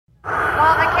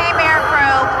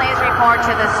report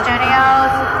to the studios.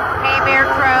 Hey, Beer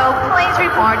Crew, please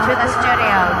report to the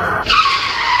studios.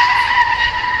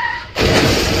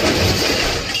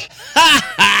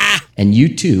 And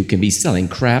you too can be selling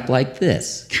crap like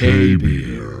this.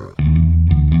 K-Beer.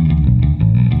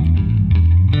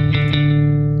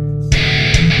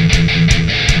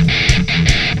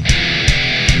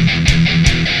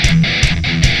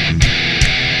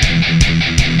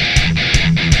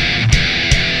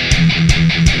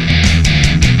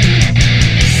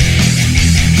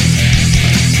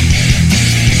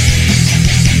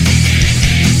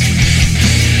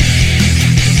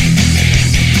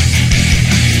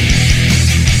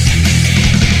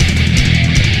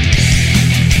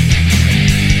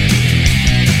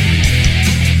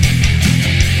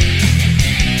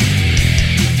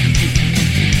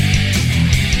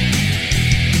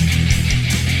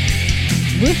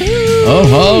 Oh,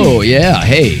 ho, yeah,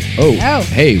 hey,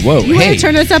 hey, whoa, You hey. want to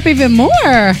turn us up even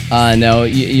more. No,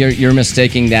 you're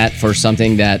mistaking that for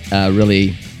something that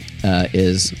really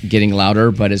is getting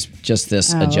louder, but it's just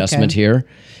this adjustment here.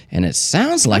 And it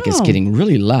sounds like it's getting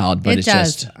really loud, but It it's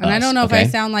does. just And I don't know if I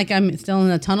sound like I'm still in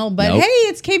a tunnel, but Nope. hey,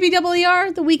 it's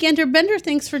KBWR, the Weekender Bender.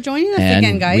 Thanks for joining us and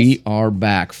again, guys. we are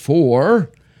back for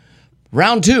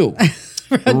round two.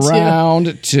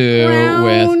 Round two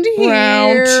Round with here.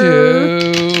 round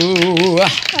two.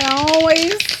 It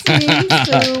always seems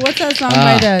to. What's that song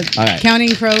by the all right.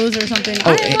 Counting Crows or something? I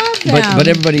love them. But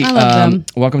everybody, I love them.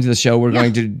 welcome to the show. We're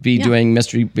going to be doing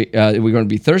mystery. We're going to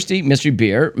be Thirsty, Mystery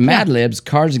Beer, Mad Libs,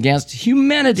 Cards Against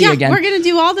Humanity Yeah, again. we're going to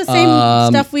do all the same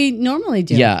stuff we normally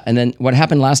do. Yeah, and then what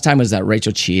happened last time was that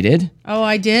Rachel cheated. Oh,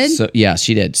 I did? So yeah,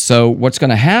 she did. So what's going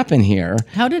to happen here?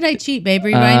 How did I cheat, babe?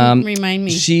 Remind me.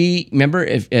 She remember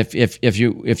if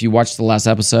you watched the last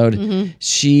episode,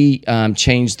 she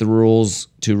changed the rules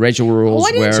to Rachel rules. Oh,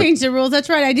 I didn't change the rules. That's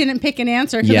right. I didn't pick an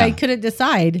answer because Yeah. I couldn't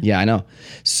decide. Yeah, I know.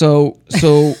 So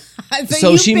you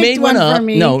she picked made one one up. for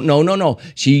me. No.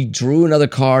 She drew another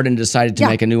card and decided to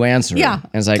make a new answer. Yeah. And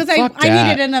it's like, because fuck I that.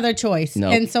 needed another choice.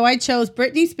 Nope. And so I chose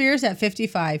Britney Spears at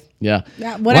 55. Yeah.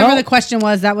 Whatever Well, the question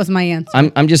was, that was my answer.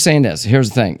 I'm just saying this. Here's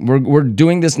the thing. We're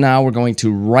doing this now. We're going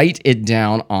to write it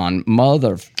down on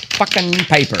motherfucking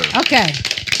paper. Okay.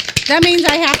 That means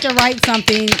I have to write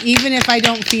something even if I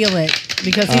don't feel it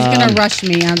because he's going to rush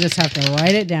me. I'll just have to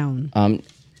write it down.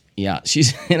 Yeah,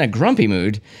 she's in a grumpy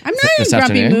mood. I'm not in a this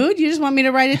grumpy afternoon. mood. You just want me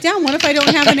to write it down. What if I don't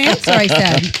have an answer, I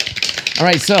said? All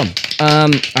right, so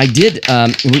I did.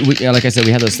 Like I said,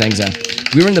 we had those things.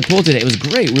 We were in the pool today. It was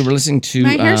great. We were listening to.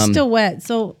 My hair's still wet,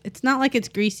 so it's not like it's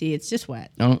greasy. It's just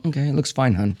wet. Oh, okay. It looks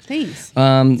fine, hon. Thanks. We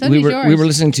does were yours.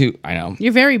 listening to. I know.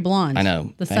 You're very blonde. I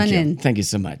know. The Thank sun you. in. Thank you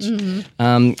so much.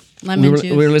 Lemon juice.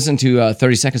 We were listening to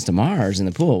 30 Seconds to Mars in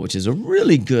the pool, which is a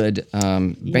really good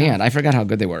band. I forgot how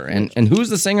good they were. And who's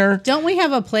the singer? Don't we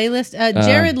have a playlist?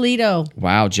 Jared Leto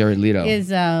Wow, Jared Leto. is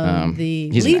the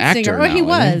he's an lead actor singer. now, Oh, he isn't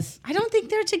was. I don't think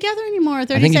they're together anymore.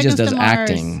 30 I think he Seconds just does to Mars.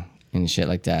 acting and shit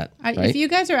like that. Right? If you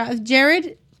guys are out,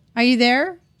 Jared, are you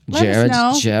there? Let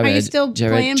us know. Are you still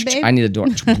playing, babe? I need a door.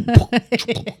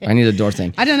 I need a door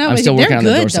thing. I don't know. I'm But still they're working on the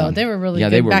good, door though. sound. They were really Yeah,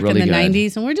 good they were back really in the good.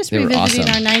 90s. And we're just They were revisiting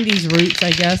awesome. our 90s roots,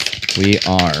 I guess. We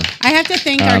are. I have to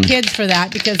thank our kids for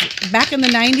that because back in the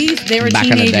 90s, they were Back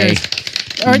in the teenagers.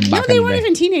 day. Or Back no, in they the weren't day.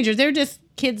 even teenagers. They were just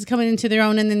kids coming into their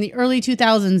own. And in the early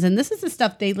 2000s, and this is the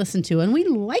stuff they listened to, and we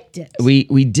liked it. We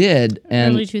did,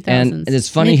 and Early 2000s, and it's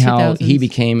funny how he mid-2000s.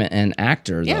 became an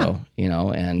actor, Yeah. though. You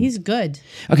know, and He's good.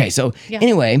 okay. So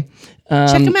anyway,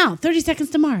 Check him out. 30 Seconds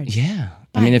to Mars. yeah.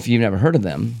 I mean, if you've never heard of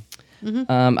them,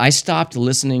 I stopped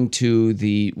listening to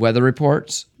the weather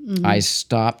reports. I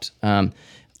stopped.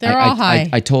 They're all high.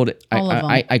 I told it. All of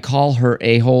them. I call her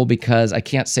a-hole because I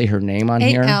can't say her name on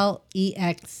here.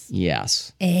 ALEX.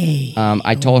 Yes. A.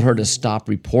 I told her to stop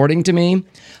reporting to me.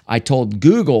 I told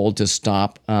Google to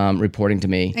stop reporting to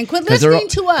me. And quit 'Cause they're listening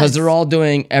to us. Because they're all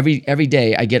doing every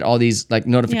day. I get all these like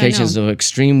notifications know. of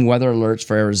extreme weather alerts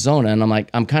for Arizona, and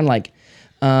I'm kind of like,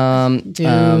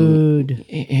 Dude.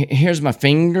 here's my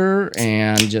finger,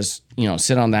 and just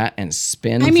sit on that and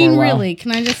spin. I for mean, a while. really,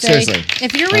 can I just say, Seriously.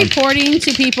 if you're reporting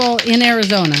to people in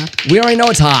Arizona, We already know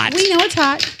it's hot. we know it's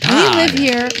hot. God. We live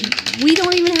here. We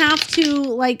don't even have to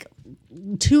like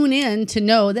tune in to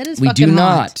know that it's We fucking do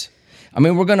hot. not. I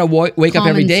mean, we're gonna wake up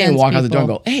every Common day and sense walk out the door and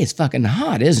people. go, "Hey, it's fucking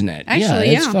hot, isn't it?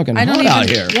 Actually, yeah, it's fucking I don't hot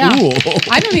even, out here. Yeah. Ooh.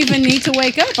 I don't even need to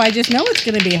wake up. I just know it's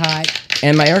going to be hot.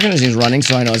 and my air conditioning is running,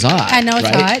 so I know it's hot. I know it's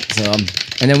hot. So,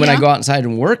 and then when I Yeah. go outside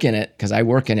and work in it, because I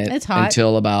work in it It's hot.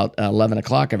 until about 11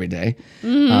 o'clock every day.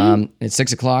 It's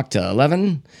 6 o'clock to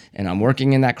 11, and I'm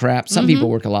working in that crap. Some people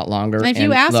work a lot longer. And if you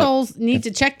look, assholes need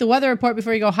to check the weather report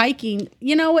before you go hiking,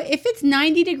 you know, if it's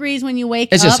 90 degrees when you wake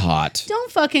it's up, just hot.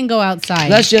 don't fucking go outside.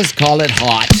 Let's just call it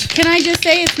hot. Can I just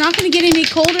say it's not going to get any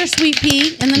colder, Sweet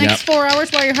Pea, in the next 4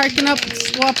 hours while you're hiking up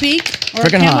Squaw Peak or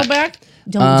Frickin' hot. Camelback?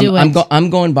 Don't do it. I'm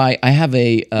going by. I have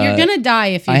a. You're gonna die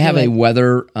if you. I have do a it.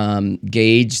 weather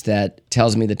gauge that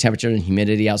tells me the temperature and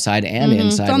humidity outside and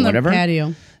inside It's on and the whatever.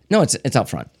 patio. No, it's out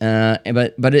front.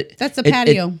 But it. That's the it-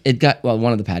 patio. It got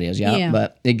one of the patios, Yeah.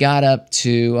 But it got up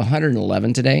to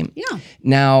 111 today. Yeah.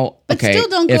 Now, But okay, still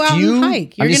don't go if out and you-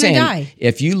 hike. You're I'm just gonna saying, die.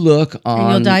 If you look And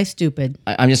on, you'll die stupid.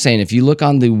 I'm just saying, if you look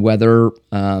on the weather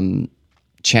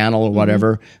channel Mm-hmm. or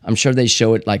whatever, I'm sure they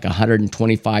show it like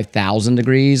 125,000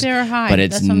 degrees. They're high. But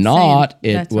it's That's what I'm not.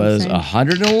 saying. It That's what I'm was saying.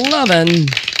 111 in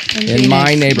Phoenix.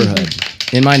 my neighborhood.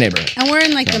 In my neighborhood. And we're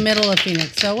in like the middle of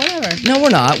Phoenix, so whatever. No, we're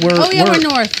not. We're we're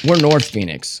north. We're North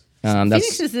Phoenix.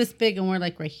 Phoenix is this big, and we're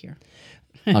like right here.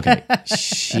 Okay.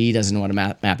 She doesn't know what a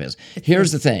map is.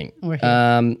 Here's the thing. We're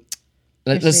here.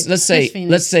 Let's Here's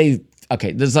Phoenix. say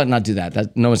okay. Let's not do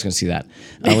that. No one's going to see that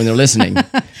when they're listening.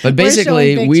 But showing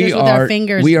basically, pictures we with our are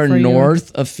fingers we are for you.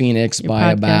 north of Phoenix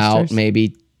by about podcasters.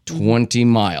 maybe 20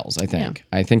 miles. I think.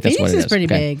 Yeah. I think that's Phoenix what it is is. pretty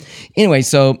Okay. big. Anyway,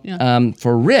 so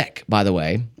for Rick, by the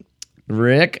way.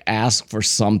 Rick asked for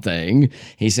something.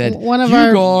 He said, One of "You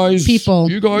our guys, people.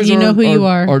 you guys You know who you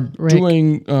are, Rick."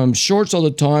 doing shorts all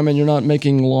the time, and you're not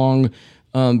making long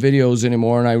videos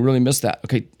anymore, and I really miss that."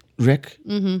 Okay, Rick,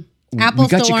 Apples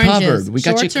got to you oranges. covered. We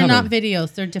got you Shorts are not covered.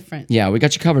 videos; they're different. yeah, we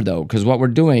got you covered though, because what we're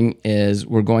doing is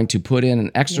we're going to put in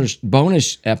an extra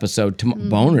bonus episode,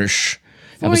 bonus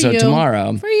episode you.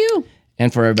 tomorrow, For you,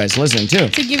 and for everybody's listening too.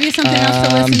 to give you something else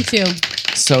to listen to.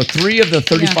 So 3 of the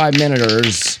 35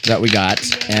 minuters that we got,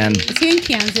 and Is he in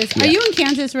Kansas? Are you in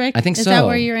Kansas, Rick? I think Is so, that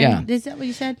where you're in? yeah. Is that what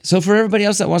you said? so for everybody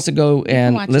else that wants to go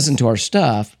and watch listen us. to our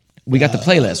stuff, we got the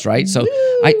playlist, right? So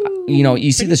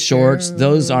you see the shorts;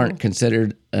 those aren't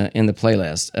considered in the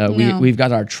playlist. No. We've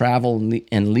got our travel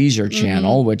and leisure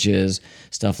channel, which is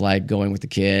stuff like going with the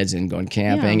kids and going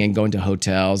camping Yeah. and going to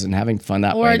hotels and having fun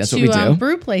that Or way. That's to what we do.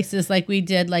 brew places like we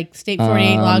did, like State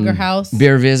 48 Lager House.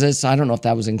 Beer visits. I don't know if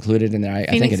that was included in there. I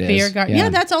think Phoenix it Beer is. Garden. Yeah,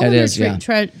 that's all it under is, yeah.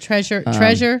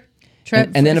 treasure.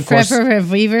 and then, of course-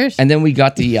 Weavers. And then we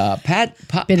got the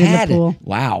Been in the pool.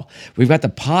 Wow, we've got the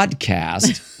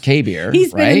podcast K Beer.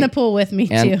 He's been in right? the pool with me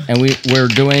and too. Mm-hmm. and we're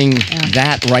doing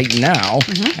that right now,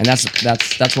 and that's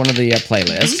one of the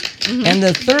playlists. And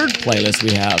the third playlist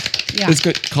we have Yeah. is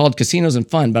called Casinos and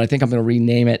Fun, but I think I'm going to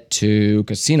rename it to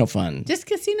Casino Fun. Just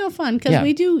casino fun, because Yeah.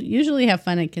 we do usually have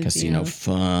fun at Casino casinos.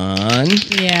 Fun.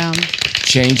 Yeah.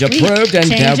 Change approved, and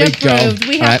there we go. approved.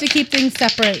 We All have right. to keep things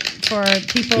separate for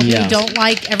people Yeah. who don't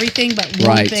like everything but one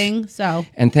Right. thing. So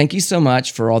And thank you so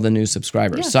much for all the new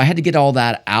subscribers. Yeah. So I had to get all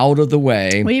that out of the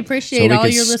way. we so appreciate we all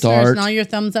could your listeners start and all your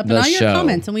thumbs up and the all your show.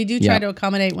 comments. And we do try Yeah. to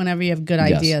accommodate whenever you have good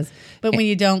ideas. But when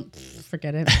you don't,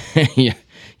 forget it. yeah,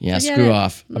 Forget screw it.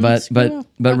 off. Screw But off.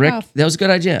 but Fuck Rick, off. that was a good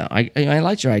idea. I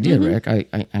liked your idea, Rick. I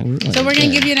really So we're going to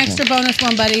did. give you an extra bonus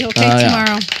one, buddy. Okay, Yeah.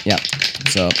 tomorrow. Yeah.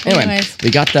 So anyway, Anyways. we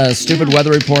got the stupid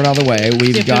weather report out of the way.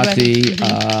 We've Stupid got weather.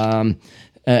 the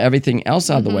everything else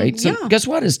out of the way. So Yeah. guess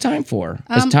what? It's time for.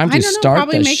 It's time to I don't know, start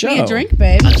probably the make show. me a drink,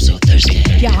 babe. So thirsty.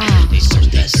 Yeah. So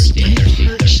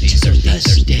thirsty. So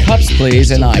thirsty. Cups,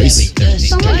 please, and ice.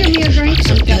 Someone give me a drink.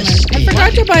 I'm coming. I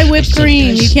forgot to buy whipped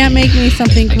cream. You can't make me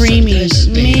something creamy.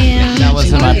 Man. That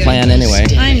wasn't my plan anyway.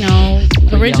 I know.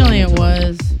 Originally it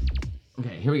was.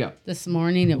 Okay, here we go. This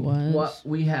morning it was. What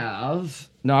we have.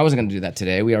 No, I wasn't going to do that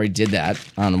today. We already did that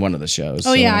on one of the shows.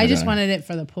 Oh so yeah, we're I just gonna- wanted it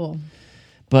for the pool.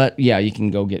 But yeah, you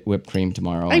can go get whipped cream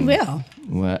tomorrow. I and will.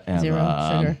 Whatever. 0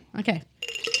 sugar. Okay.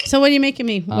 So what are you making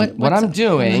me? what what's I'm on the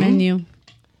doing- menu?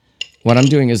 What I'm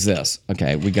doing is this.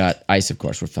 Okay, we got ice, of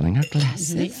course. We're filling our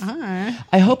glasses. We are.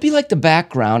 I hope you like the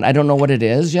background. I don't know what it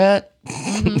is yet.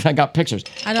 I got pictures.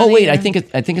 I don't wait, I either.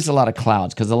 think it's a lot of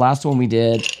clouds because the last one we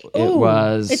did it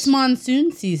was It's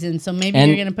monsoon season, so maybe And-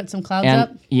 you're gonna put some clouds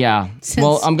up. yeah. Since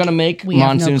Well, I'm gonna make we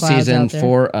have no monsoon clouds season out there.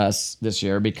 for us this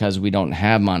year because we don't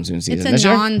have monsoon season It's a this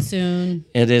year. non-soon.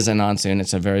 It is a monsoon.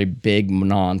 It's a very big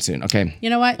monsoon. Okay.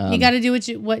 You know what? You got to do what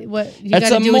you It's got a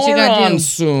to do what you got to do.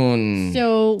 monsoon.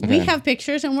 So we have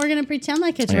pictures, and we're gonna pretend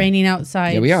like it's raining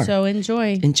outside. Yeah, we are. So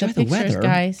enjoy Enjoy the pictures, weather,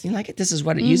 guys. You like it? This is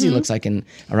what it usually looks like in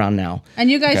around now.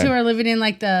 And you guys Okay. who are living in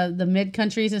like the mid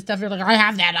countries and stuff, you're like, I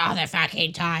have that all the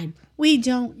fucking time. We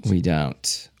don't. We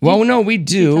don't. Well, no, we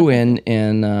do,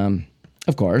 and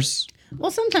of course.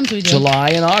 Well, sometimes we do. July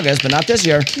and August, but not this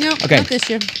year. No, Okay. not this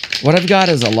year. What I've got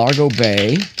is a Largo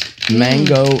Bay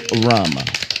mango rum.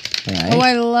 All right. Oh,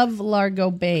 I love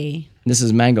Largo Bay. This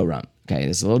is mango rum. Okay,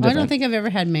 this is a little I different. don't think I've ever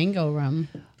had mango rum.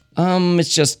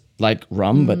 It's just like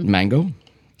rum, but mango.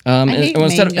 I hate mango.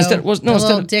 Instead, the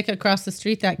little dick across the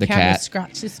street, that cat cat.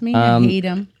 scratches me. I hate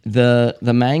him. the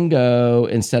mango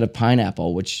instead of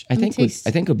pineapple, which I think taste.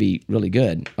 would be really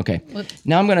good. Okay,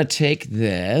 now I'm gonna take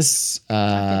this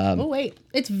Oh wait,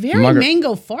 it's very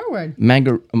mango forward.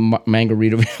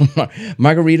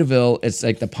 Margaritaville. It's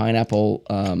like the pineapple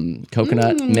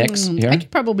coconut mix here, I could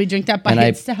probably drink that by and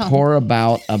itself. I pour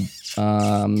about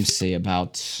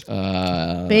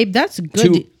Babe, that's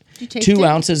good. Did you taste 2 it?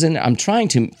 ounces in. I'm trying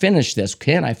to finish this.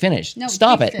 Can I finish? No,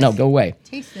 Stop taste it. No, this. go away.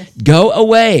 Taste this. Go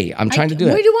away. I'm trying to do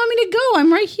Where it. do you want me to go?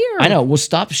 I'm right here. I know. Well,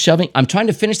 stop shoving. I'm trying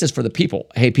to finish this for the people.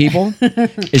 Hey, people.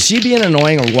 Is she being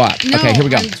annoying or what? No, Okay, here we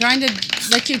go. I'm trying to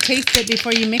let you taste it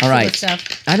before you mix All it right. with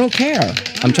stuff. I don't care.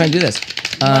 I'm trying to do this.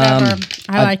 Whatever.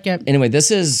 I like it. Anyway, this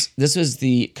is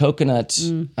the coconut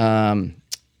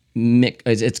mix.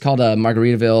 It's called a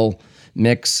Margaritaville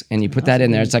mix, and you put that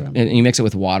in there. It's like, and you mix it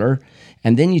with water,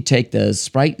 and then you take the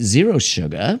Sprite Zero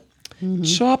Sugar,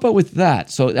 chop it with that.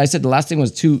 So I said the last thing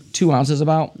was two ounces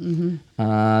about, and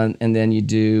then you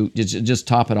just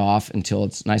top it off until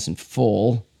it's nice and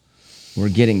full. We're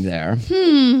getting there.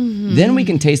 Then we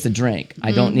can taste the drink.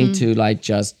 I don't need to like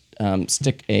just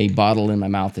stick a bottle in my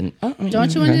mouth and.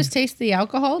 Don't you want to just taste the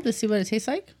alcohol to see what it tastes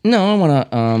like? No, I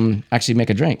want to actually make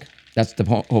a drink. That's the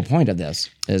whole point of this,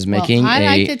 is making I a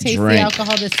like to taste drink. the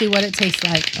alcohol to see what it tastes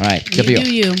like. All right, You good for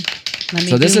do you. Let me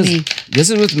So this do is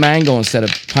me. with mango instead of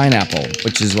pineapple,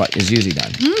 which is what is usually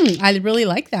done. I really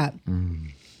like that.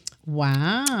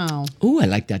 Wow. Ooh, I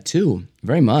like that too,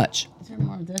 very much. Is there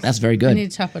more of this? That's very I good. need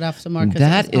to chop it off some more because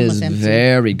That it's almost is empty.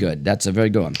 very good. That's a very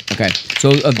good one. Okay, so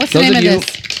What's the those name of of you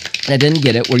this? that didn't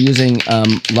get it, we're using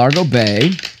Largo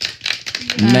Bay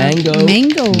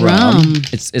mango rum.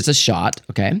 It's a shot.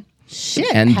 Okay.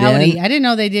 Shit, And howdy. then- I didn't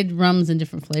know they did rums in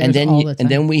different flavors And then all the time. and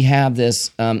then we have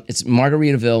this it's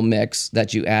Margaritaville mix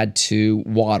that you add to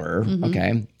water,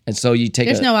 okay? And so you take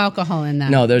There's no alcohol in that.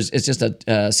 No, it's just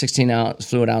a 16 ounce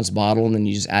fluid ounce bottle, and then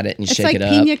you just add it and you It's shake like it up.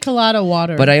 pina colada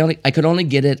water. But I could only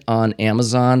get it on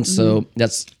Amazon, so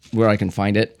that's where I can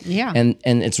find it. Yeah. And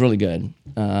it's really good.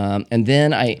 And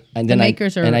then I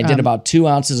makers are, did about 2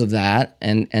 ounces of that,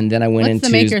 and then I went What's into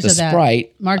the makers of that?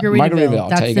 Sprite Margaritaville. I'll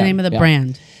That's tell you the again. name of the Yeah.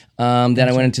 brand. Then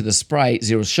I went into the Sprite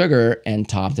Zero Sugar and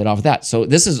topped it off with that. So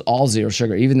this is all zero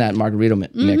sugar. Even that margarita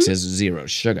mix is zero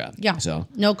sugar. Yeah. So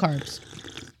no carbs.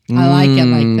 I like it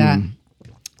like that.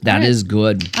 that is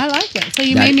good. I like it. So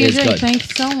you That made me a is drink. good.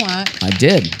 Thanks so much. I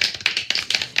did.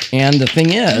 And the thing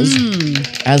is,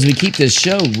 as we keep this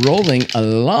show rolling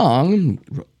along,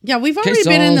 Yeah, we've already Okay,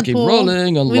 been in the songs keep pool.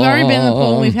 rolling We've already been in the pool.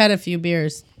 along. And we've had a few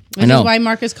beers. Which know. is why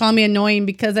Marcus called me annoying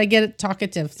because I get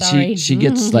talkative. Sorry. she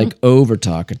gets like over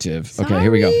talkative. Okay,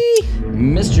 here we go.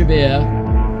 Mystery Beer.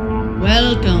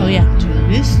 Welcome Oh, yeah. to the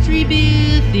Mystery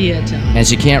Beer Theater. And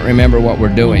she can't remember what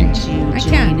we're doing. Won't you I join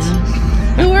can't.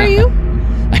 us? Who are you?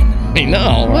 I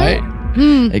know, right?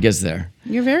 It gets there.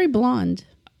 You're very blonde.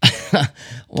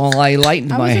 Well, I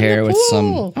lightened I my was in the hair with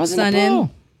some. pool, I was in son the in.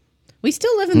 pool. We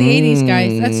still live in the 80s,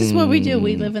 guys. That's just what we do.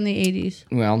 We live in the 80s.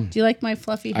 Well, Do you like my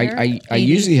fluffy hair? I 80s.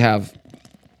 usually have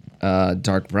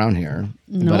dark brown hair,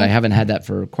 but I haven't had that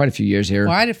for quite a few years here.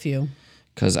 Quite a few.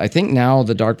 Because I think now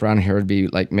the dark brown hair would be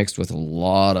like mixed with a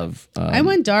lot of I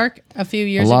went dark a few a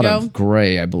years lot ago. of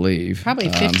gray, I believe. Probably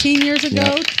 15 years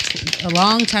ago. A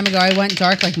long time ago, I went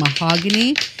dark like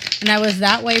mahogany. And I was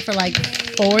that way for like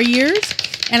 4 years.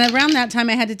 And around that time,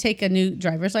 I had to take a new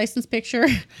driver's license picture.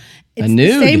 It's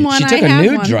nude? The same one She took I a have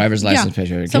nude one. driver's license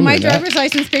picture. So Give my me that. driver's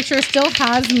license picture still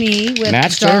has me with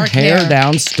Matched her dark hair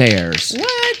downstairs.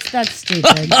 What? That's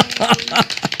stupid.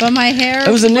 But my hair.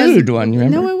 It was a nude one, you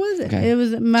remember? No, it wasn't. Okay. It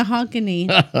was mahogany.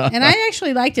 And I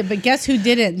actually liked it. But guess who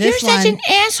did it? This one.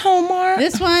 asshole, Mark.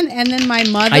 This one, and then my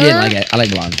mother. I didn't like it. I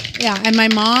like blonde. Yeah, and my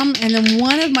mom, and then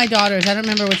one of my daughters, I don't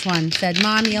remember which one, said,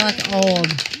 "Mom, you look old.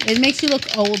 It makes you look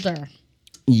older."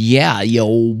 Yeah,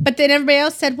 yo. But then everybody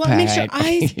else said, "What makes your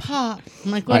Peg. eyes pop?"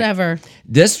 I'm like, "Whatever."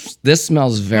 This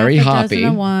smells very Half a hoppy. dozen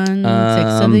of one,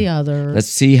 6 of the other. Let's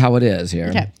see how it is here.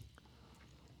 Okay.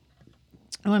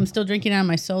 Oh, I'm still drinking out of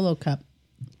my solo cup.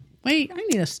 Wait, I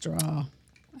need a straw.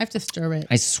 I have to stir it.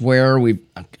 I swear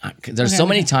there's so Okay,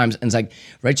 many okay. times, and it's like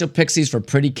Rachel picks these for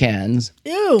pretty cans,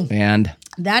 Ew, and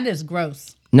that is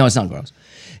gross. no, it's not gross.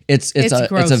 It's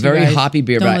gross, a you very guys. hoppy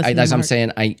beer, Don't but listen to as I'm Mark.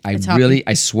 saying, I It's really hoppy.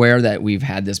 I swear that we've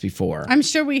had this before. I'm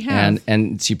sure we have.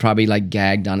 and she probably like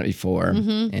gagged on it before,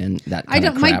 and that. I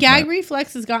don't. Kinda My crap, gag but-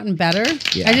 reflex has gotten better.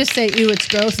 Yeah. I just say, "Ew, it's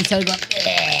gross," instead of going,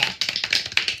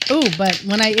 "Bleh." Ooh, but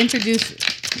when I introduce,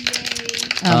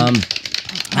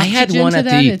 I had oxygen one to at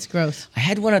that, the. it's gross. I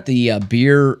had one at the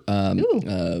beer. Ooh.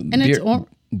 And beer, it's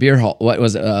beer hall. What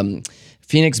was it?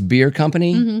 Phoenix Beer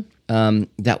Company.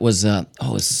 That was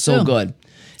it's so Ooh. good.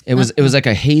 It was like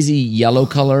a hazy yellow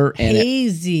color, and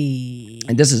hazy.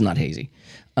 and this is not hazy,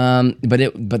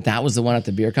 but that was the one at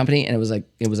the beer company, and it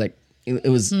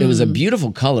was a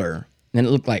beautiful color, and it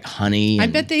looked like honey. I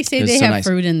and bet they say it was they so have nice.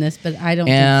 fruit in this, but I don't.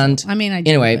 And think so. I mean, I do,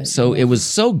 anyway, but- so it was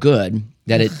so good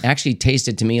that it actually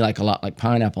tasted to me like a lot like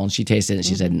pineapple, and she tasted it and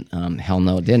she said, "Hell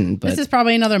no, it didn't." But This is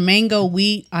probably another mango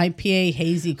wheat IPA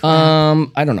hazy crap.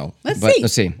 I don't know. Let's But see.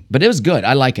 Let's see. But it was good.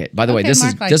 I like it. By the way, Okay, this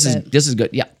Mark likes is it. this is good.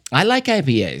 Yeah, I like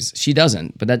IPAs. She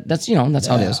doesn't, but that's that's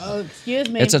how it is. Excuse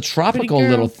me. It's a Pretty tropical girl.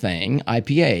 little thing,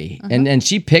 IPA, and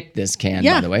she picked this can,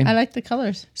 Yeah, by the way. I like the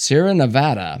colors. Sierra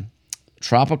Nevada,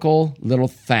 tropical little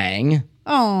thing,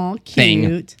 Oh, thing,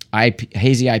 cute.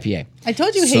 hazy IPA. I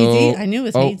told you So- hazy. I knew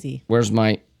it was hazy. Where's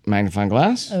my magnifying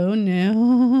glass? Oh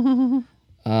no.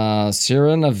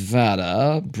 Sierra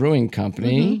Nevada Brewing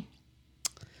Company,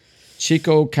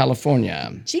 Chico,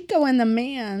 California, Chico and the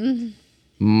man.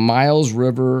 Miles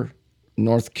River,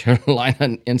 North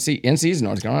Carolina, NC's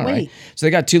North Carolina, right? Wait. So they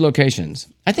got 2 locations.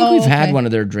 I think Oh, we've had okay. one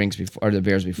of their drinks before, or their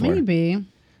beers before. Maybe.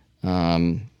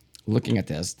 Looking at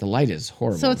this, the light is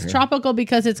horrible. So it's here. tropical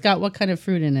because it's got what kind of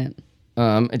fruit in it?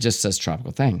 It just says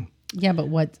tropical thing. Yeah, but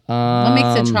what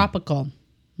makes it tropical?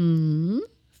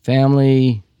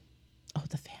 Family Oh,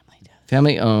 the family does.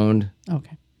 family owned,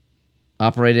 Okay.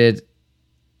 operated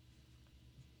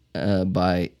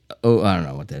by I don't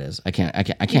know what that is. I can't read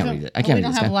it. I can't we read don't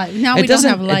this have guy. light. Now it we don't doesn't,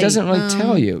 have light. It doesn't really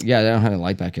tell you. Yeah, I don't have a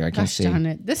light back here. I can't Gosh see. darn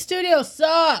it. This studio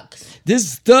sucks.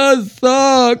 This does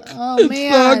suck. Oh, it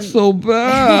man. sucks so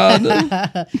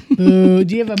bad. Boo.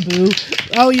 Do you have a boo?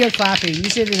 Oh, you're clapping. You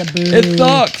should have a boo. It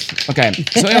sucks. Okay.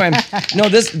 So anyway, no,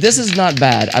 this is not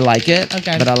bad. I like it.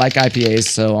 Okay. But I like IPAs,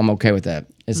 so I'm okay with that.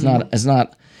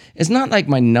 It's not like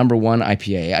my number one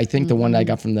IPA. I think the one that I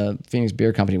got from the Phoenix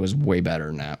Beer Company was way better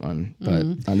than that one.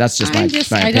 But that's just my opinion.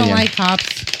 I don't like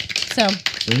hops. So,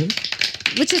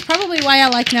 which is probably why I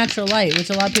like Natural Light, which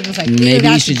a lot of people's like, Maybe you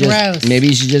that's should gross.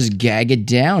 just gag it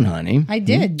down, honey. I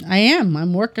did. I am.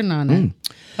 I'm working on it.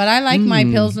 But I like my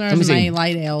Pilsners and see. my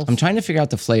light ales. I'm trying to figure out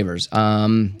the flavors.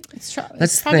 It's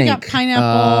let's probably got think.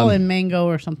 pineapple and mango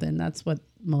or something. That's what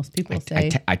most people say.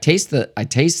 I taste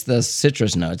the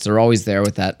citrus notes. They're always there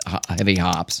with that heavy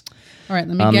hops. All right,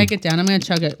 let me gag it down. I'm going to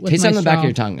chug it with Taste my it on the back of straw.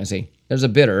 your tongue. I see. There's a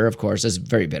bitter, of course. It's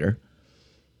very bitter.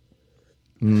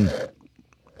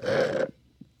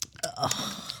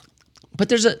 But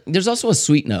there's also a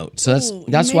sweet note. So that's You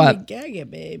made why. me gag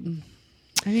it, babe.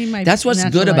 I need my. That's what's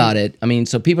Natural good about Light. it. I mean,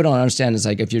 so people don't understand. It's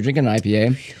like if you're drinking an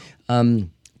IPA,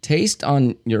 taste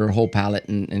on your whole palate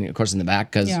and of course in the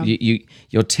back because Yeah.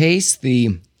 you'll taste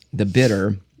the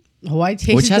bitter, Oh, I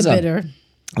tasted which has the bitter.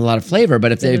 a lot of flavor.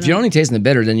 But if you're only tasting the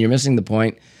bitter, then you're missing the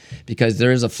point because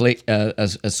there is a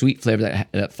sweet flavor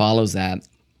that follows that.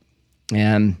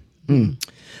 And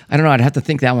I don't know. I'd have to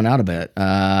think that one out a bit.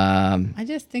 I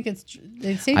just think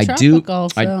they say I do. tropical,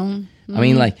 so. I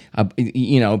mean, like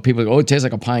people go, "Oh, it tastes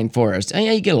like a pine forest." And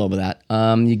yeah, you get a little bit of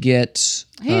that. You get.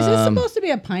 Hey, is this supposed to be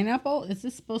a pineapple? Is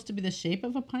this supposed to be the shape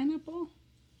of a pineapple?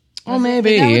 Oh, Is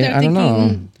maybe. that what they're I don't know.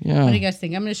 thinking? Yeah. What do you guys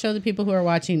think? I'm going to show the people who are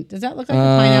watching. Does that look like a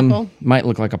pineapple? Might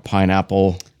look like a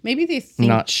pineapple. Maybe they think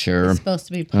Not sure. it's supposed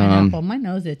to be pineapple. My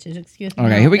nose itches. Excuse me.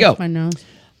 Okay, I'll here we fix go. My nose.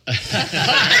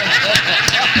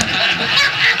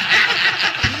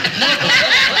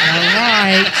 All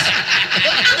right.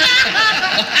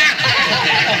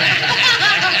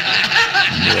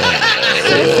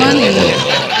 So funny.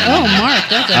 Oh, Mark,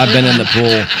 that's a I've been in the pool.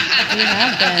 You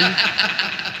have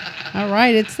been. All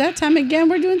right, it's that time again.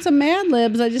 We're doing some Mad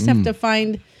Libs. I just have to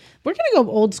find. We're gonna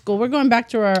go old school. We're going back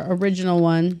to our original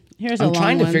one. Here's a I'm long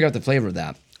trying to one. figure out the flavor of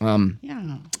that.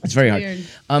 Yeah, It's very weird.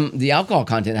 hard. The alcohol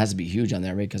content has to be huge on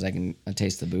there, right? Because I can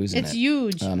taste the booze in It's it.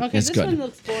 huge. Okay, it's this good. one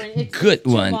looks boring. It's Good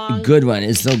too one. long. Good one.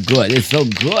 It's so good. It's so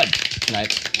good.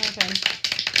 Right. Okay.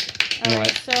 All All right.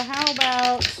 right. So how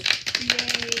about?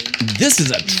 This is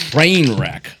a train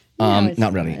wreck. it's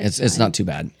Not really. fine. It's not too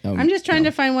bad. I'm just trying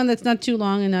to find one that's not too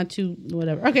long and not too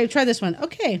whatever. Okay, try this one.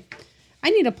 Okay, I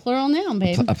need a plural noun,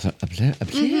 babe. a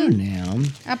player now.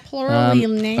 A plural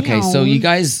noun. Okay, so you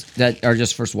guys that are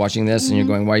just first watching this and you're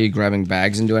going, why are you grabbing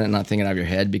bags and doing it and not thinking out of your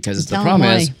head? Because the Tell 'em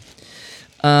problem is,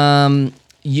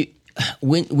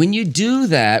 when you do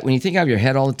that, when you think out of your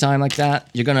head all the time like that,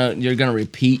 you're gonna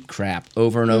repeat crap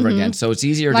over and over again. So it's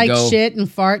easier Like to go shit and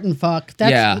fart and fuck.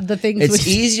 That's the things. It's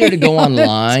we easier to say go all the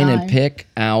online and time. pick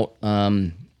out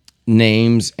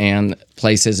names and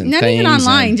places and Not things. even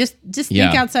online. and- Just think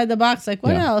Yeah. outside the box. Like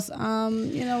what Yeah. else? Oh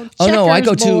no, I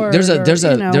go to checkerboard there's or, there's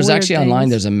weird actually online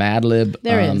things. there's a Mad Lib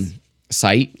There is.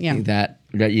 site Yeah. Mm-hmm.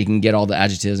 that you can get all the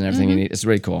adjectives and everything you need. It's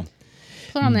really cool.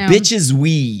 Plural noun. Bitches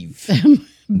weave.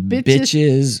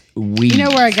 Bitches weave. You know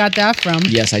where I got that from?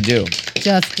 Yes, I do.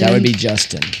 Justin. That would be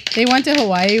Justin. They went to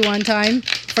Hawaii one time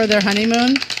for their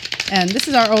honeymoon. And this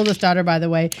is our oldest daughter, by the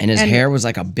way. And his hair was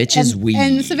like a bitch's weave.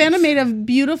 And Savannah made a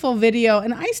beautiful video,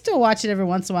 and I still watch it every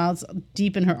once in a while. It's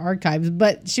deep in her archives,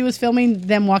 but she was filming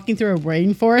them walking through a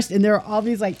rainforest, and there are all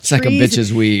these like It's like a trees,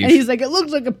 bitch's weave. And he's like, "It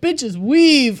looks like a bitch's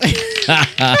weave,"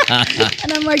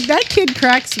 and I'm like, "That kid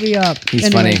cracks me up." He's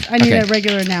Anyways, funny. I need Okay. a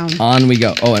regular noun. On we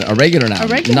go. Oh, a regular noun. A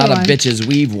regular Not one. a bitch's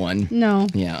weave one. No.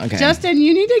 Yeah, okay. Justin,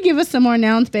 you need to give us some more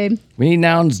nouns, babe. We need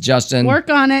nouns, Justin. Work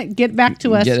on it. Get back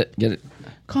to us. Get it.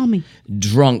 Call me.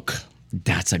 Drunk.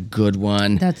 That's a good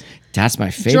one. That's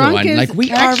my favorite Drunk one. is Like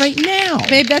we are right now.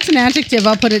 Babe, that's an adjective.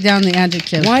 I'll put it down the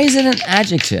adjective. Why is it an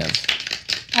adjective?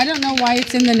 I don't know why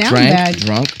it's in the noun Drank, bag.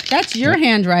 drunk. That's your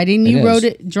handwriting. It You is. wrote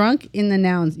it drunk in the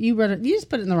nouns. You wrote it. You just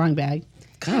put it in the wrong bag.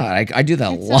 God, I do that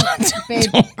a lot. Babe,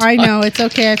 I know. It's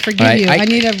okay. I forgive All right, you. I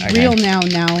need a okay. real noun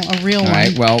now. A real All one.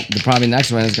 right. Well, probably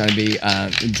next one is going to be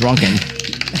drunken.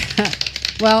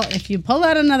 Well, if you pull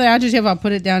out another adjective, I'll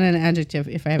put it down in an adjective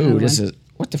if I have Ooh, another this one. is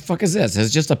what the fuck is this?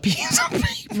 It's just a piece of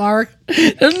paper. Mark,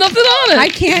 There's nothing on it. I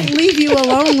can't leave you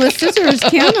alone with scissors,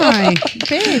 can I?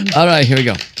 Babe, All right, here we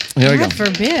go. Here we go. God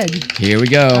forbid. Here we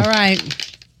go. All right.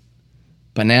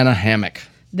 Banana hammock.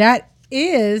 That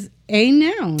is a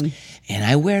noun. And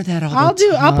I wear that all I'll the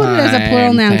time. I'll put it as a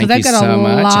plural noun, 'cause Thank I've you got a so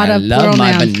much. lot I of love plural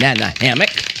my nouns. banana hammock.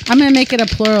 I'm going to make it a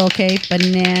plural, okay?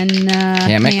 Banana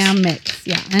Hammocks? hammocks.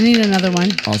 Yeah, I need another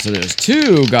one. Also, there's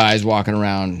two guys walking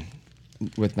around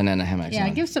with banana hammocks. Yeah,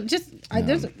 on. give some. Just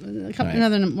there's a couple Right.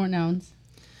 another more nouns.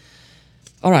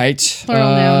 All right.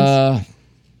 Plural nouns.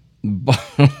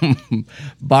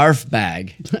 Barf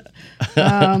bag.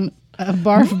 A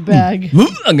barf bag.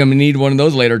 I'm gonna need one of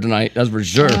those later tonight. That's for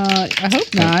sure. I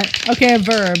hope not. Okay, a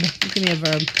verb. Give me a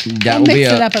verb. That I'll will mix be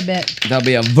it a- up a bit. That'll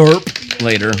be a verb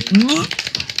later.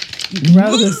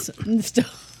 Gross. Stop.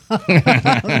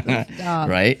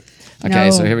 Right. Okay.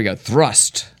 No. So here we go.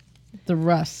 Thrust. The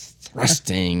rust.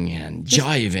 Thrusting and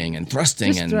jiving and thrusting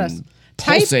just and thrust.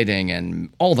 Type- pulsating and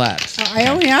all that. I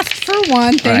only asked for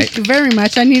one. Thank Right. you very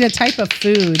much. I need a type of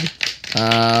food.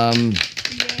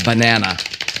 Banana.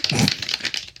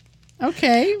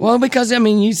 Okay. Well, because I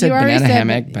mean, you said You already banana said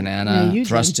hammock, ba- banana, Yeah, you did.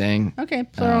 thrusting. Okay,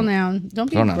 plural noun. Don't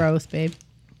be plural noun. gross, babe.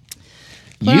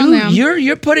 Plural noun.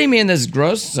 You're putting me in this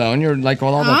gross zone. You're like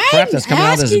all the crap that's coming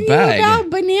out of this asking bag. you about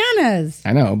bananas.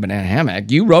 I know, banana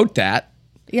hammock. You wrote that.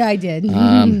 Yeah, I did.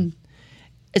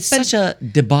 It's such a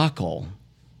debacle.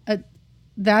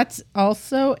 That's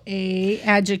also a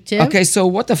adjective. Okay, so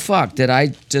what the fuck did I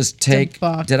just take?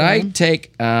 Debacle. Did I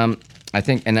take? I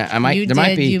think, and I might. You there might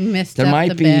did. be. You missed there up might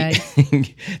the be.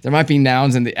 bag. There might be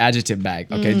nouns in the adjective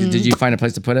bag. Okay, did you find a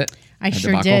place to put it? I A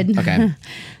sure debacle? did. Okay. Okay,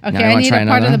 Now, I wanna need try a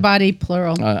part of another? the body,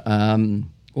 plural.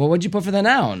 Well, what'd you put for the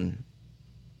noun?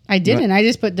 I didn't. I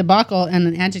just put debacle and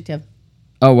an adjective.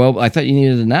 Oh well, I thought you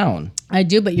needed a noun. I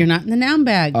do, but you're not in the noun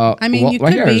bag. I mean, well, you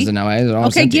well, could here be. is the noun. It's all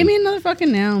Okay, empty. give me another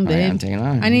fucking noun, right, babe. I'm taking it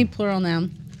on. I need plural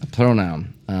noun. A plural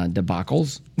noun.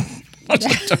 Debacles.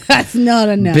 That's not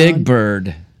a noun. Big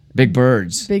bird. Big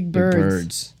birds. Big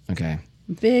birds. Okay.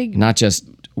 Big. Not just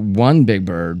one big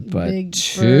bird, but Big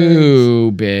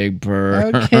two big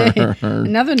birds. Okay.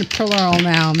 Another plural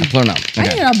noun. Plural noun. I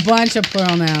Okay. need a bunch of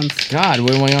plural nouns. God,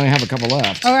 we only have a couple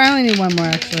left. Oh, I only need one more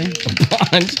actually.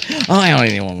 Bunch. Oh, I only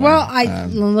need one more. Well,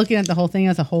 I'm looking at the whole thing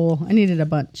as a whole. I needed a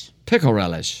bunch. Pickle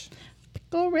relish.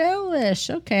 Go relish.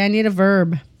 Okay, I need a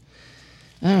verb.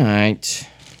 All right.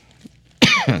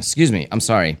 Excuse me. I'm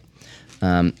sorry.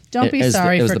 Don't be it was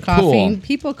sorry it was for the coughing. pool.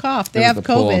 People cough. It They was have the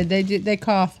pool. COVID. They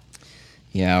cough.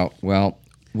 Yeah. Well,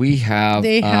 we have.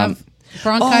 They have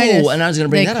bronchitis. Oh, and I was going to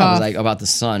bring They that up. I was cough. like about the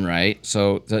sun, right?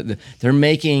 So they're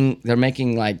making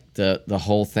like the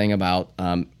whole thing about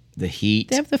the heat.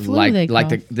 They have the flu, Like they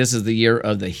cough. this is the year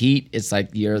of the heat. It's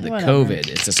like the year of the Whatever. COVID.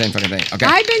 It's the same fucking thing. Okay.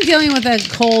 I've been dealing with a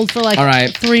cold for like All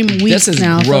right. 3 weeks This is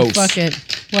now. gross. So fuck it.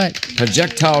 What?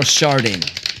 Projectile sharding.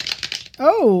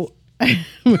 Oh.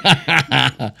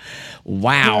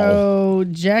 Wow.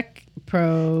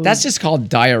 Pro. That's just called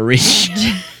diarrhea.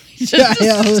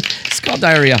 Child. It's called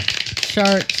diarrhea.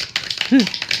 Shart.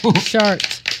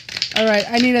 Shart. All right,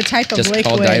 I need a type of Just liquid.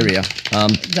 called diarrhea.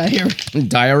 Diarrhea.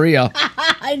 Diarrhea.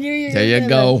 I knew you were There gonna you say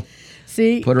go. that.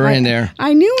 See, Put her in there.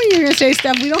 I knew when you were going to say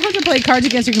stuff. We don't have to play Cards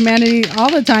Against Humanity all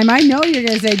the time. I know you're going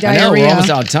to say I diarrhea. know, we're almost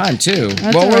out of time, too.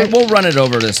 That's Well, all right. we'll run it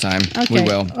over this time. Okay. We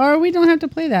will. Or we don't have to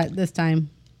play that this time.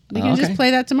 We can Okay. just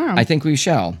play that tomorrow. I think we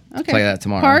shall play that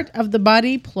tomorrow. Part of the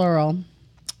body, plural.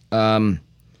 Plural.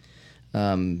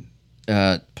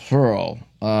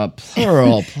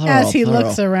 Plural. As he plural.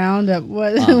 looks around at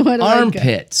what? what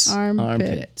armpits.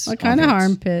 Armpits. What kind of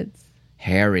armpits?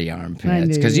 Hairy I armpits.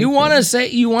 knew Because you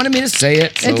you wanted me to say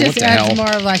it. So It what just the adds hell?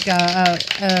 more of like a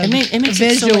It makes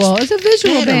visual. it so much It's a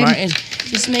visual better, thing. Martin. It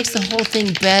just makes the whole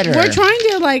thing better. We're trying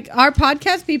to like our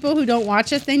podcast people who don't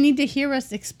watch us. They need to hear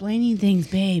us explaining things,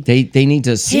 babe. They need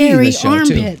to see Hairy the show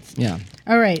armpits. too. Yeah.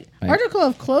 All right. Article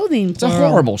of clothing. It's a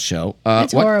horrible show.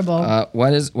 It's horrible.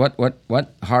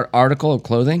 What article of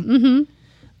clothing?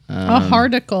 A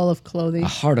article of clothing.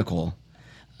 Article.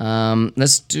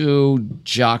 Let's do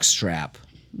jockstrap.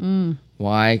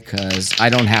 Why? Because I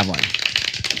don't have one.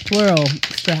 Plural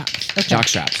straps. Okay.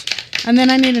 Jockstraps. And then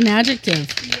I need an adjective.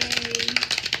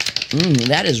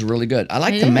 That is really good. I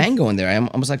like It the is. mango in there. I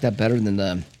almost like that better than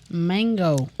the.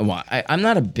 Mango. Well, I'm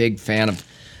not a big fan of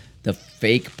the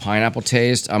fake pineapple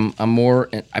taste. I'm more.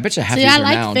 I bet you half See, these I are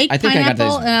like nouns. fake I think I got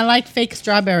pineapple these. and I like fake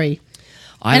strawberry.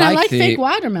 I and I like like the, fake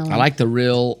watermelon. I like the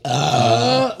real.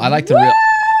 I like the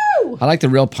real. I like the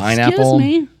real pineapple.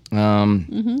 Excuse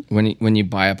me. When you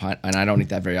buy a pine, and I don't eat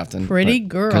that very often. Pretty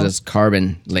girl. because it's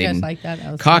carbon You laden. guys like that?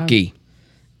 That was Cocky, fun.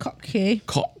 Cocky.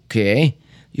 cocky.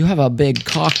 You have a big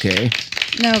cocky.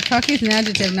 No, cocky's an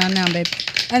adjective, not a noun, babe.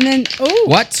 And then, oh.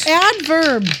 What?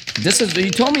 Adverb. This is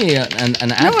you told me an No,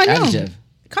 I know. adjective.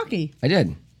 Cocky. I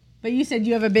did. But you said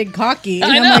you have a big cocky.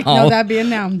 And I I'm like, know. no, that'd be a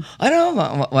noun. I don't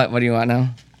know what do you want now?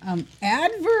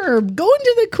 Adverb. Go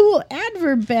into the cool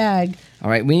adverb bag. All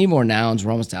right, we need more nouns.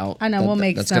 We're almost out. I know, we'll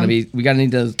make That's some. gonna be. We gotta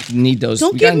need those.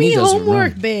 Don't we give gotta me need those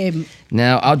homework, around. babe.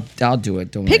 No, I'll do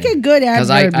it. Don't Pick worry. a good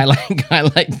adverb. Because I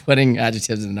like putting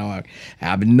adjectives in the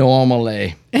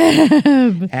abnormally.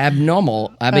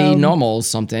 Abnormal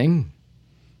something.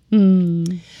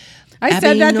 I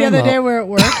said that the other normal. day we're at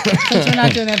work. Since we're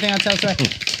not doing anything, I'll tell a story.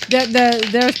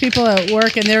 There's people at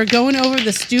work and they were going over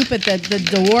the stoop at the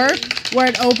door where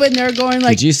it opened. They're going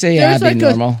like. Did you say there's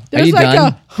abnormal? Are There's you like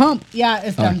done? a hump. Yeah,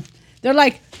 it's done. They're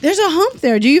like, there's a hump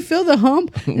there. Do you feel the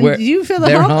hump? And Where- do you feel the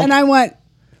their hump? hump? And I went.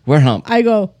 We're hump. I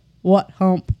go, what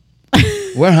hump?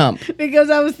 We're hump. Because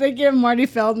I was thinking of Marty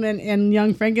Feldman in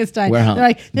Young Frankenstein. Where hump? They're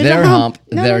like, there's Their a hump. hump,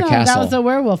 their That castle. was a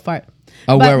werewolf part.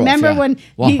 A but werewolf, Remember yeah. when?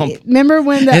 Womp. Remember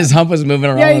when the His hump was moving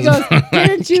around. Yeah, he goes,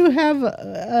 didn't you have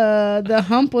the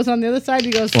hump was on the other side?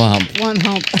 He goes, Womp. one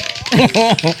hump.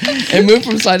 It moved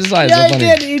from side to side. Yeah, so he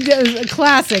funny. did. He did. It was a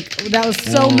classic. That was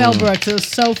so Mel Brooks. It was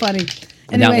so funny.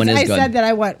 That one Anyways, is I good. said that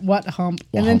I went, what hump?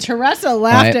 And then hump. Teresa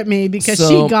laughed Right. at me because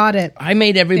So, she got it. I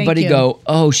made everybody you. go,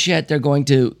 "Oh shit! They're going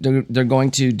to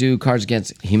do Cards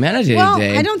Against Humanity Well,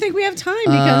 today." I don't think we have time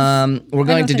because we're I going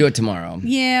don't to do think- it tomorrow.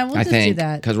 Yeah, we'll I just think do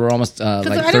that. because we're almost Because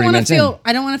like I 30 don't want minutes to feel. in.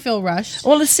 I don't want to feel rushed.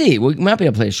 Well, let's see. We might be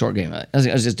able to play a short game.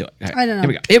 Let's just do it. All right, I don't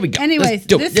know. Here we go. Anyways, Let's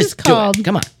do it. this Let's is do it. called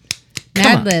Come on.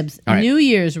 Mad Libs. All right. New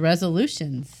Year's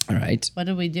resolutions. All right. What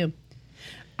do we do?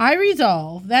 I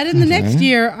resolve that in the next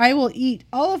year I will eat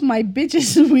all of my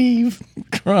bitches weave.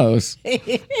 Gross. Why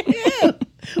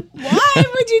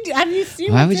would you do? Have you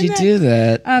seen? Why what's would in you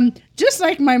that? do that? Just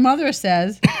like my mother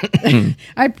says,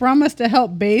 I promise to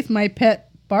help bathe my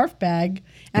pet barf bag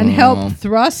and help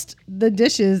thrust the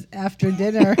dishes after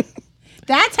dinner.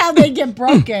 That's how they get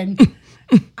broken.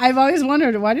 I've always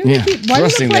wondered why do Yeah. they keep? Why do the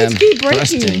Thrusting plates them, keep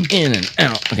breaking? thrusting in and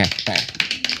out. Okay. All right.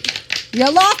 You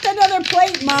lost another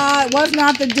plate, Ma. It was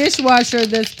not the dishwasher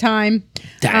this time.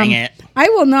 Dang it. I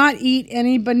will not eat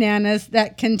any bananas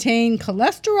that contain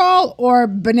cholesterol or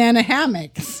banana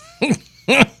hammocks.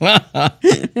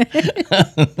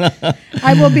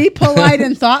 I will be polite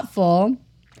and thoughtful,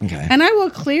 Okay. and I will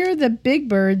clear the big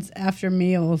birds after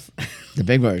meals. The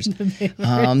big birds.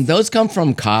 Those come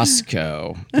from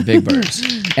Costco. The big birds,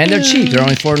 and they're cheap. They're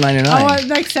only $4.99. Oh,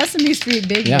 like Sesame Street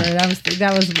Big Yeah. Bird.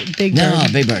 That was Big No,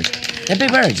 Bird. big birds. They're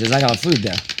big birds. There's like all the food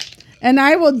there. And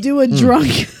I will do a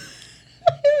drunk.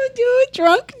 I will do a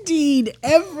drunk deed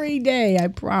every day. I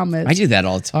promise. I do that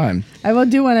all the time. I will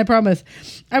do one, I promise.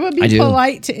 I will be I do.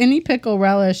 polite to any pickle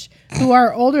relish who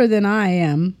are older than I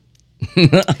am.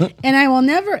 And I will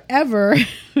never, ever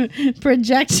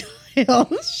projectile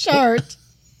shart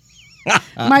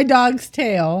my dog's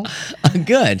tail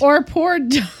Good. or pour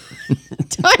diarrhea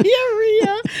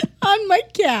on my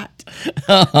cat.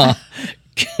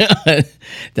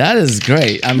 That is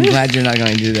great. I'm glad you're not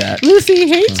going to do that. Lucy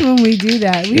hates when we do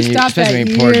that. We And you- stopped that especially when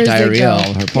you pour years diarrhea ago.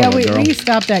 on her. Poor Yeah, little girl. we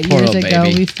stopped that Poor years little ago.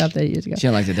 baby. We stopped that years ago. She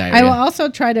don't like the diarrhea. I will also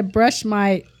try to brush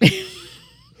my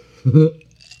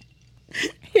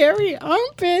hairy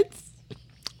armpits.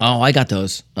 Oh, I got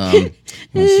those. Let's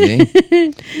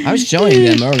see. I was showing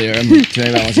them earlier. I'm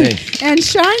telling you about. Let's see. And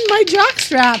shine my jock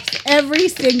straps every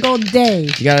single day.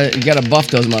 You gotta buff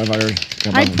those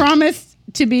motherfuckers. I promise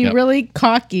to be Yep. really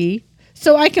cocky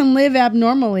so I can live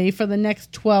abnormally for the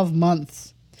next 12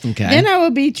 months. Okay. Then I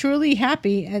will be truly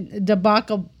happy and a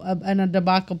debacle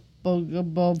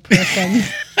person.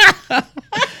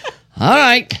 All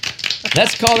right.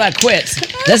 Let's call that quits.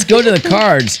 Let's go to the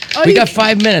cards. Oh, We you- got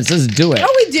 5 minutes. Let's do it.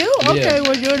 Oh, we do? Okay, Yeah.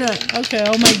 we're doing it. Okay,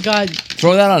 oh my God.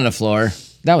 Throw that on the floor.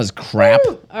 That was crap.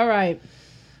 Woo. All right.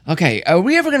 Okay, are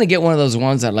we ever gonna get one of those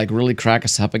ones that like really crack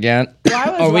us up again? Well, I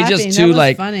was Or are we laughing. just That too was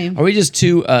like? funny. Are we just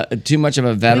too much of a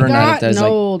We veteran at it? got That's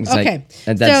old. it's like- Okay,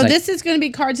 and so that's like- this is going to be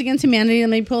Cards Against Humanity. Let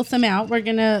me pull some out. We're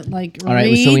going to All right,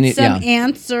 read so we need- some yeah.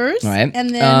 answers. All right. And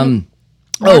then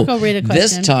Mark will read a question.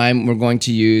 This time we're going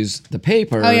to use the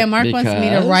paper. Oh, yeah, Mark wants me to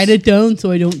because- write it down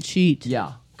so I don't cheat.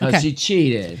 Yeah, because Okay. she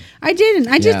cheated. I didn't.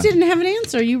 I just Yeah. didn't have an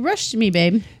answer. You rushed me,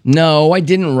 babe. No, I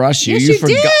didn't rush you. Yes, you you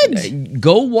forgot. did.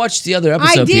 Go watch the other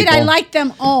episode. I did. People. I liked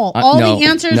them all. All No, the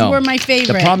answers no. were my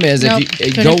favorite. The problem is, Nope, if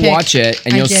you couldn't go pick. watch it,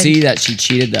 and I you'll did. see that she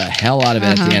cheated the hell out of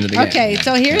it at the end of the game. Okay,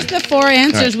 so here's the 4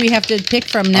 answers we have to pick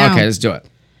from now. Okay, let's do it.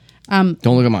 Don't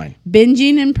look at mine.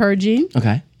 Binging and purging,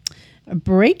 Okay.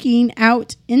 breaking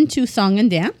out into song and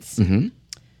dance, Mm-hmm.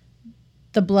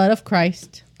 the blood of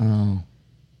Christ, Oh.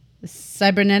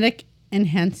 cybernetic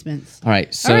enhancements. All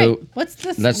right. So All right, what's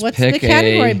the let's what's pick the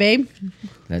category, a- babe?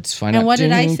 let's find And out. what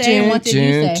did I say and what did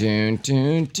you say?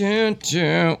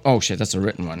 Oh shit, that's a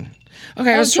written one.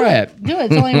 Okay, let's do try it. Do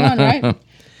it. It's only one, right?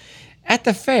 At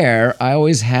the fair, I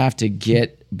always have to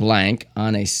get blank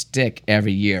on a stick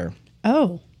every year.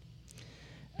 Oh,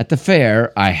 At the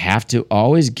fair, I have to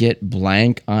always get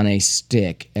blank on a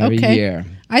stick every okay. year.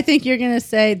 I think you're gonna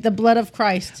say the blood of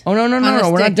Christ. Oh no, on a we're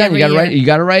not stick done. every You gotta year. write. You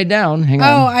gotta write it down. Hang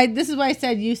Oh, on. this is why I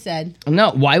said you said. No,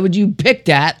 why would you pick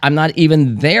that? I'm not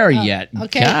even there yet.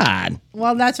 okay. God.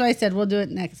 Well, that's why I said we'll do it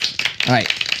next. All right.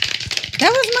 That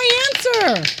was my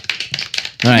answer.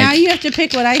 All right. Now you have to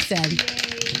pick what I said.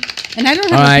 And I don't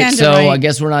have All a right. pen to So write. I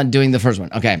guess we're not doing the first one.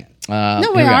 Okay. no,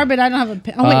 here we go. are, but I don't have a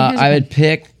pen. Oh, wait, here's a I pen. would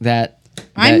pick that.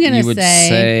 I'm that gonna you would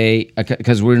say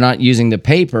because we're not using the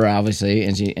paper, obviously,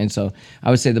 and so I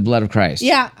would say the blood of Christ.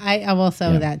 Yeah, I will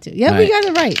say that too. Yeah, All we right.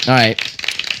 got it right. All right.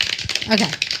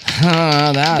 Okay.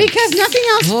 That Because nothing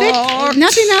else sucked.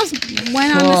 nothing else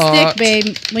went on the Sucked. stick,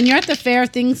 babe. When you're at the fair,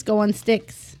 things go on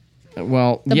sticks.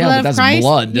 Well, The yeah, blood but of that's Christ.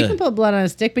 blood. You can put blood on a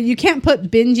stick, but you can't put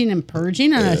binging and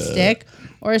purging on a stick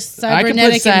or I can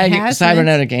cybernetic put enhancements.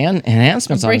 cybernetic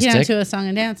enhancements on a Break it stick. down to a song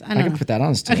and dance. I I don't can know. put that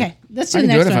on a stick. Okay, let's do I the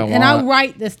can do next it if I one, and I'll want.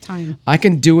 write this time. I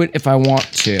can do it if I want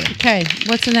to. Okay,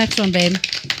 what's the next one, babe?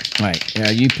 All right.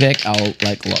 Yeah, you pick. I'll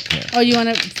like look here. Oh, you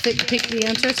want to pick the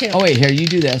answer too? Oh wait, here you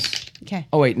do this. Okay.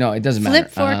 Oh wait, no, it doesn't matter.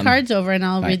 Flip 4 cards over, and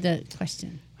I'll read the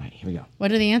question. All right, here we go.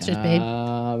 What are the answers, babe?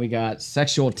 We got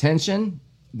sexual tension,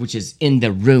 which is in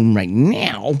the room right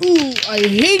now. Ooh, I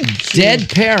hate Dead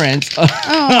parents.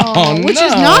 Oh, which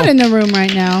is no. not in the room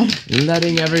right now.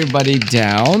 Letting everybody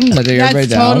down. Letting That's everybody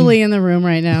down. totally in the room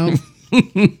right now.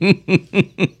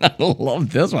 I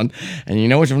love this one. And you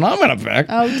know which one I'm gonna pick?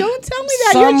 Oh, don't tell me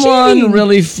that. You're Someone cheating.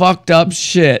 really fucked up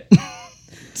shit.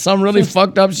 Some really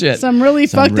fucked up shit. Some really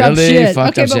Some fucked up really shit.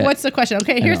 fucked Okay, up but shit. what's the question?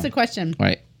 Okay, here's know. the question.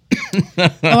 Right.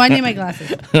 Oh, I need my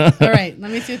glasses. All right, let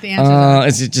me see what the answers are.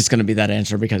 It's just gonna be that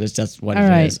answer because it's just what All it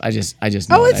right. is. I just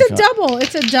know Oh, it. it's I a feel- double.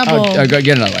 It's a double. Oh, go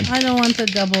get another one. I don't want the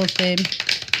doubles, babe.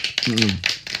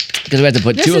 Because we have to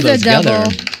put This two of is a those double.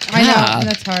 together. I know, Ah,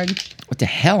 that's hard. what the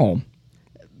hell?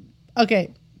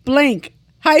 Okay, blank.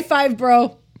 High five,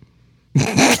 bro.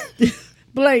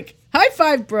 Blank. High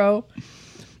five, bro.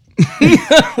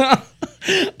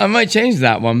 I might change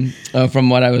that one from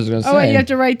what I was gonna say. Oh, wait, you have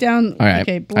to write down. All right.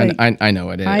 Okay, blank. I know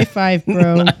it is. High five,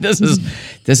 bro. this is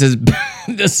this is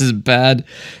bad.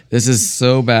 This is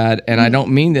so bad, and I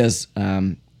don't mean this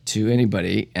to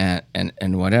anybody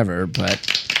and whatever.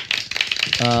 But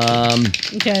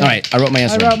Okay. all right, I wrote my I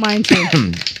answer. wrote mine too.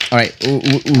 All right,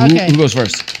 Okay. who goes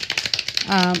first?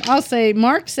 I'll say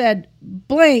Mark said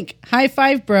blank. High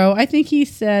five, bro. I think he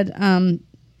said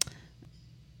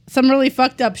some really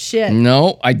fucked up shit.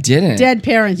 No, I didn't. Dead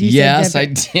parents. You Yes, said I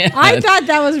dead did. I thought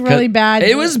that was really bad.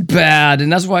 It was bad, and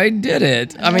that's why I did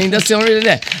it. I mean, that's the only reason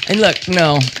I did it. And look,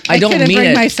 no, I don't couldn't mean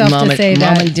bring it. myself to Mom, say Mom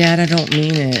that. and Dad, I don't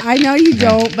mean it. I know you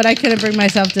don't, but I couldn't bring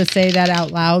myself to say that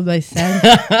out loud. I said,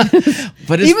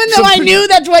 But it's even though some I pretty- knew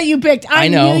that's what you picked. I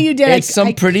know. knew you did. It's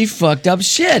some pretty fucked up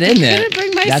shit, isn't it? couldn't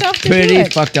bring myself That's to pretty do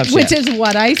it, fucked up shit. which is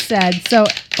what I said. So,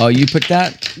 Oh, you put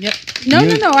that? yep. No,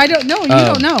 You- I don't know. You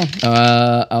Oh. don't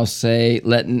know. I'll say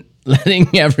letting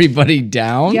everybody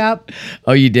down. Yep.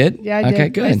 Oh, you did? Yeah, I Okay,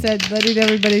 did. good. I said letting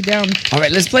everybody down. All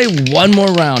right, let's play one more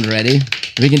round. Ready?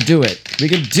 We can do it. We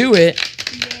can do it.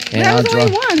 And That I'll was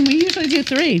only one. We usually do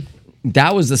 3.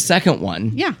 That was the second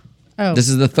one. Yeah. Oh, This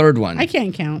is the third one. I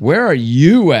can't count. Where are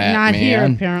you at, Not man? here,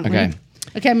 apparently. Okay.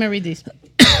 Okay, I'm gonna read these.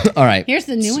 All right. Here's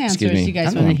the new Excuse answers. me. You guys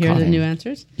I don't want know, to hear I'm the coughing. new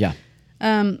answers? Yeah.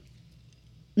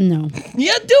 No.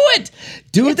 Yeah, do it.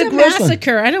 Do It's it a the gross one.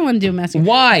 massacre. I don't want to do a massacre.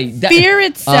 Why? Fear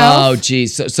itself. Oh,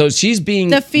 geez. So she's being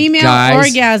The female guys,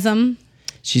 orgasm.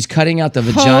 She's cutting out the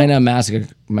vagina massacre.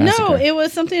 No, it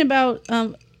was something about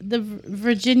the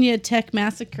Virginia Tech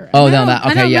massacre. Oh, I no, don't- that-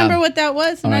 I okay, don't yeah. remember what that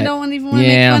was, and All I right. don't even want to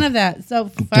Yeah. make fun of that. So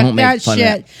fuck Don't make that fun of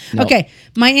shit. it. No. Okay,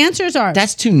 my answers are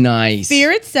That's too nice.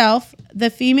 fear itself, the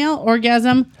female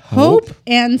orgasm, hope,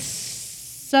 and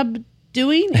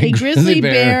subduing a grizzly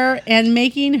bear and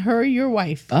making her your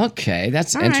wife. Okay,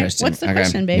 that's All right, interesting. what's the Okay,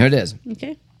 question, babe? Here it is.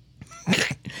 Okay.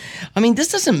 I mean,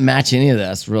 this doesn't match any of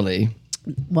this, really.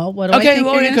 Well, what do I Okay, think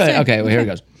well, you're you gonna could. say? Okay, well, here it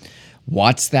goes.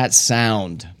 What's that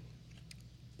sound?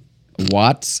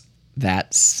 What's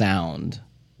that sound?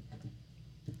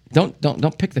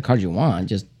 Don't pick the card you want.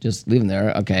 Just leave them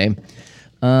there. Okay.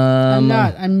 I'm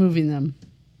not. I'm moving them.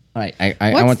 All right. I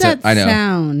What's want that to. I know.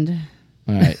 sound?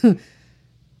 All right.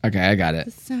 Okay, I got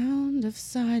it. Sound of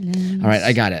silence. All right,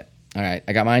 I got it. All right,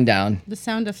 I got mine down. The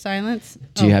sound of silence.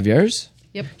 Do you have yours?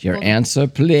 Yep. Your Hold- answer,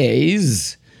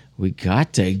 please. We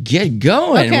got to get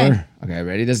going. Okay. Okay,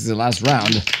 ready? This is the last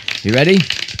round. You ready?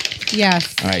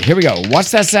 Yes. All right, here we go. What's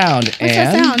that sound? What's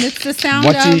that sound? It's the sound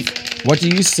What do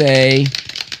you say?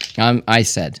 I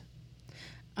said.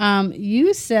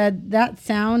 You said that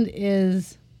sound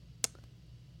is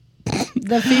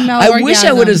the female I orgasm. wish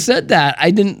I would have said that. I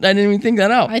didn't even think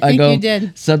that out. I think you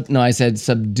did. I said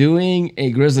subduing a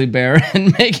grizzly bear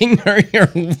and making her your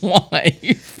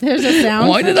wife. There's a sound.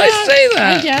 Why for did I say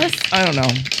that? I guess. I don't know.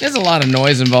 There's a lot of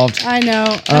noise involved. I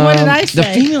know. And what did I The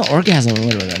say? female orgasm.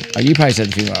 What was it? Oh, you probably said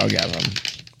the female orgasm.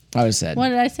 I would said. What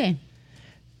did I say?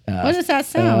 What is that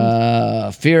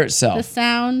sound? Fear The itself.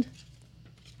 sound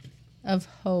of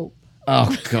hope.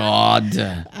 Oh God.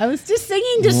 I was just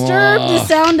singing Disturbed, the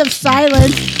sound of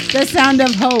silence, the sound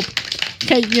of hope.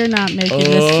 Okay, you're not making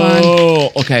this fun.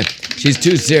 Oh, okay. She's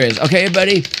too serious. Okay,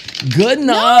 buddy. Good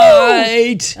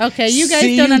night. Okay, you guys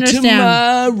See don't you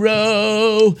understand.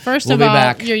 Tomorrow. First We'll of be all,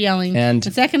 back. you're yelling. And-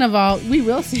 second of all, we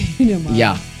will see you tomorrow.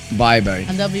 Yeah. Bye, buddy.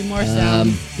 And there'll be more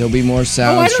sound. There'll be more Oh, I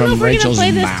sounds don't know from if we're Rachel's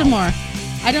gonna play this mouth. tomorrow.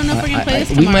 I don't know if we're gonna play this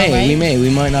we tomorrow. may. right? We may. We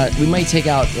might not. We might take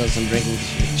out some drinking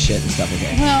shit and stuff.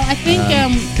 Okay. Well, I think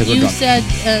 'cause we're you drunk. said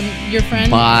your friend.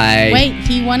 Bye. Wait,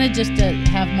 he wanted just to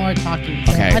have more talking.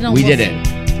 So Okay. I don't We did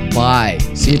listen. it. Bye.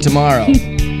 See you tomorrow.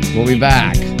 We'll be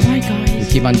back. Bye, guys. We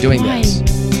keep on doing Bye. this.